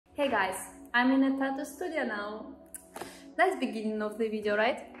Hey guys, I'm in a tattoo studio now. Nice beginning of the video,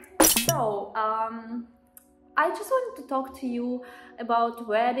 right? So, I just wanted to talk to you about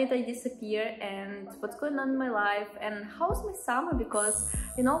where did I disappear and what's going on in my life and how's my summer, because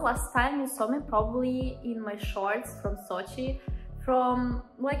you know, last time you saw me probably in my shorts from Sochi, from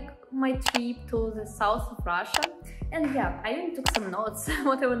like my trip to the south of Russia. And yeah, I even took some notes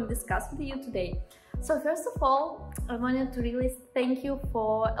what I want to discuss with you today. So first of all, I wanted to really thank you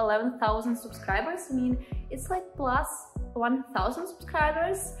for 11,000 subscribers. I mean, it's like plus 1,000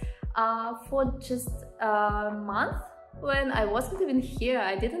 subscribers for just a month when I wasn't even here.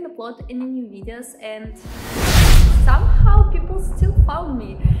 I didn't upload any new videos and somehow people still found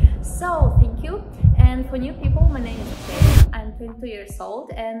me. So thank you. And for new people, my name is Jane. I'm 22 years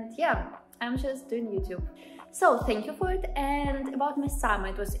old and yeah, I'm just doing YouTube. So thank you for it. And about my summer,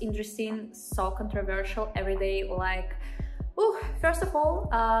 it was interesting, so controversial every day. Like, first of all,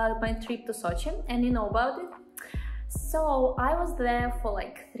 my trip to Sochi, and you know about it. So I was there for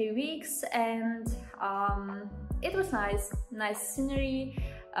like 3 weeks and it was nice scenery,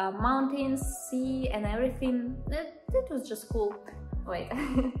 mountains, sea and everything. It was just cool. Wait.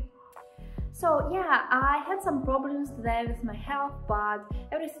 So yeah, I had some problems there with my health, but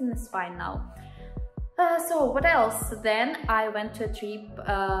everything is fine now. So what else? Then I went to a trip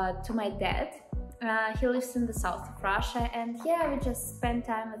to my dad. He lives in the south of Russia, and yeah, we just spent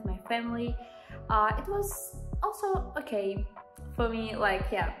time with my family. It was also okay for me. Like,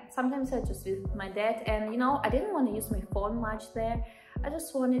 yeah, sometimes I just visit my dad, and you know, I didn't want to use my phone much there. I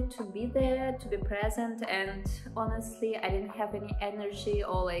just wanted to be there, to be present, and honestly, I didn't have any energy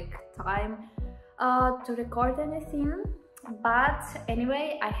or like time to record anything. But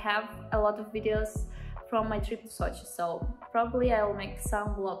anyway, I have a lot of videos from my trip to Sochi, so probably I'll make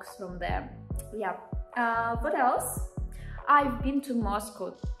some vlogs from there. Yeah. What else? I've been to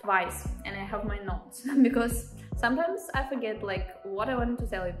Moscow twice and I have my notes because sometimes I forget like what I wanted to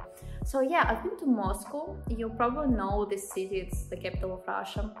tell you. So yeah, I've been to Moscow. You probably know this city, it's the capital of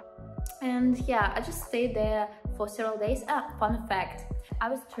Russia. And yeah, I just stayed there for several days. Fun fact, I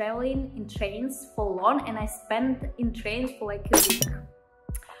was traveling in trains for long and I spent in trains for like a week.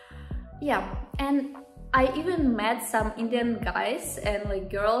 Yeah, and I even met some Indian guys and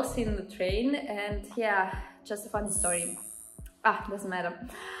like girls in the train, and yeah, just a funny story. Doesn't matter.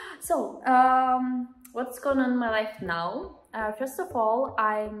 So, what's going on in my life now? First of all,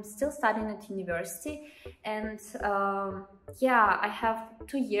 I'm still studying at university, and yeah, I have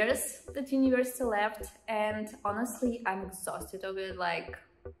 2 years at university left, and honestly, I'm exhausted of it. Like,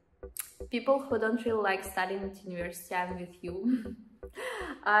 people who don't really like studying at university, I'm with you.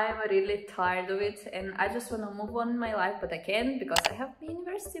 I'm really tired of it and I just want to move on in my life, but I can't because I have the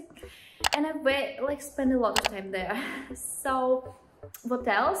university and I've like spent a lot of time there. So what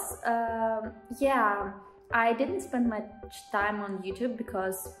else? Yeah, I didn't spend much time on YouTube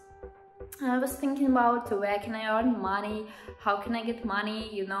because I was thinking about where can I earn money, how can I get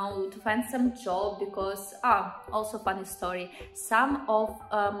money, you know, to find some job, because also funny story, some of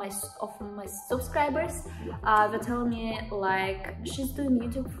my subscribers were telling me like she's doing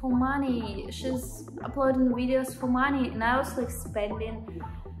YouTube for money, she's uploading videos for money, and I was like spending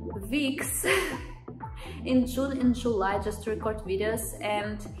weeks in June and July just to record videos.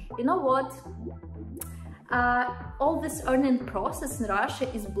 And you know what? All this earning process in Russia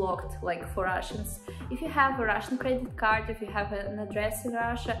is blocked, like for Russians. If you have a Russian credit card, if you have an address in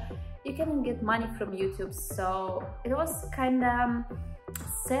Russia, you can get money from YouTube. So it was kind of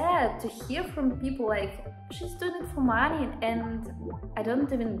sad to hear from people like she's doing it for money and I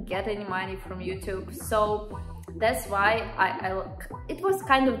don't even get any money from YouTube. So that's why it was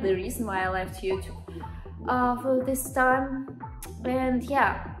kind of the reason why I left YouTube for this time. And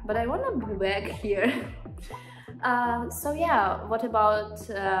yeah, but I want to be back here. So yeah, what about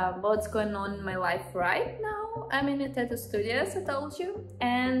what's going on in my life right now? I'm in a tattoo studio, as I told you,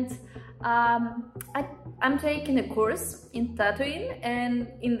 and I'm taking a course in tattooing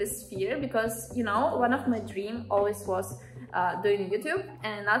and in the sphere, because you know, one of my dreams always was doing YouTube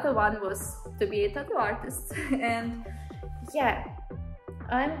and another one was to be a tattoo artist. And yeah,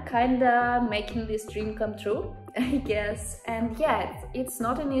 I'm kinda making this dream come true, I guess. And yeah, it's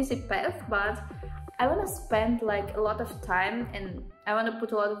not an easy path, but I want to spend like a lot of time and I want to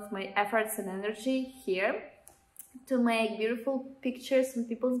put a lot of my efforts and energy here to make beautiful pictures on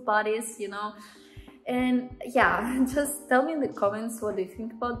people's bodies, you know. And yeah, just tell me in the comments what do you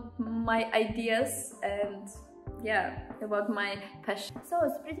think about my ideas and yeah, about my passion. So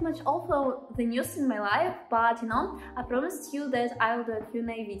it's pretty much all for the news in my life, but you know, I promised you that I will do a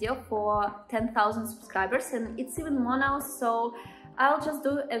Q&A video for 10,000 subscribers, and it's even more now, so I'll just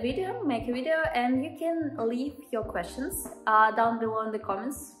do a video, make a video, and you can leave your questions down below in the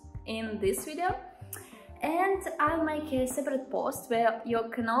comments in this video. And I'll make a separate post where you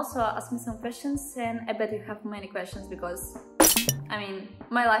can also ask me some questions, and I bet you have many questions because, I mean,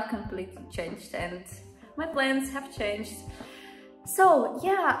 my life completely changed and my plans have changed. So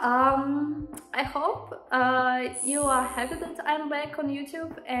yeah, I hope you are happy that I'm back on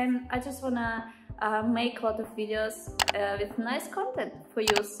YouTube, and I just wanna make a lot of videos with nice content for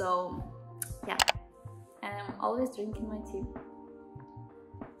you. So yeah, and I'm always drinking my tea.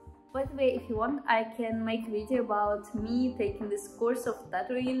 By the way, if you want, I can make a video about me taking this course of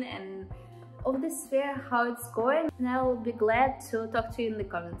tattooing and of this fair, how it's going, and I'll be glad to talk to you in the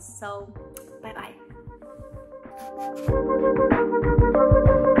comments. So bye bye.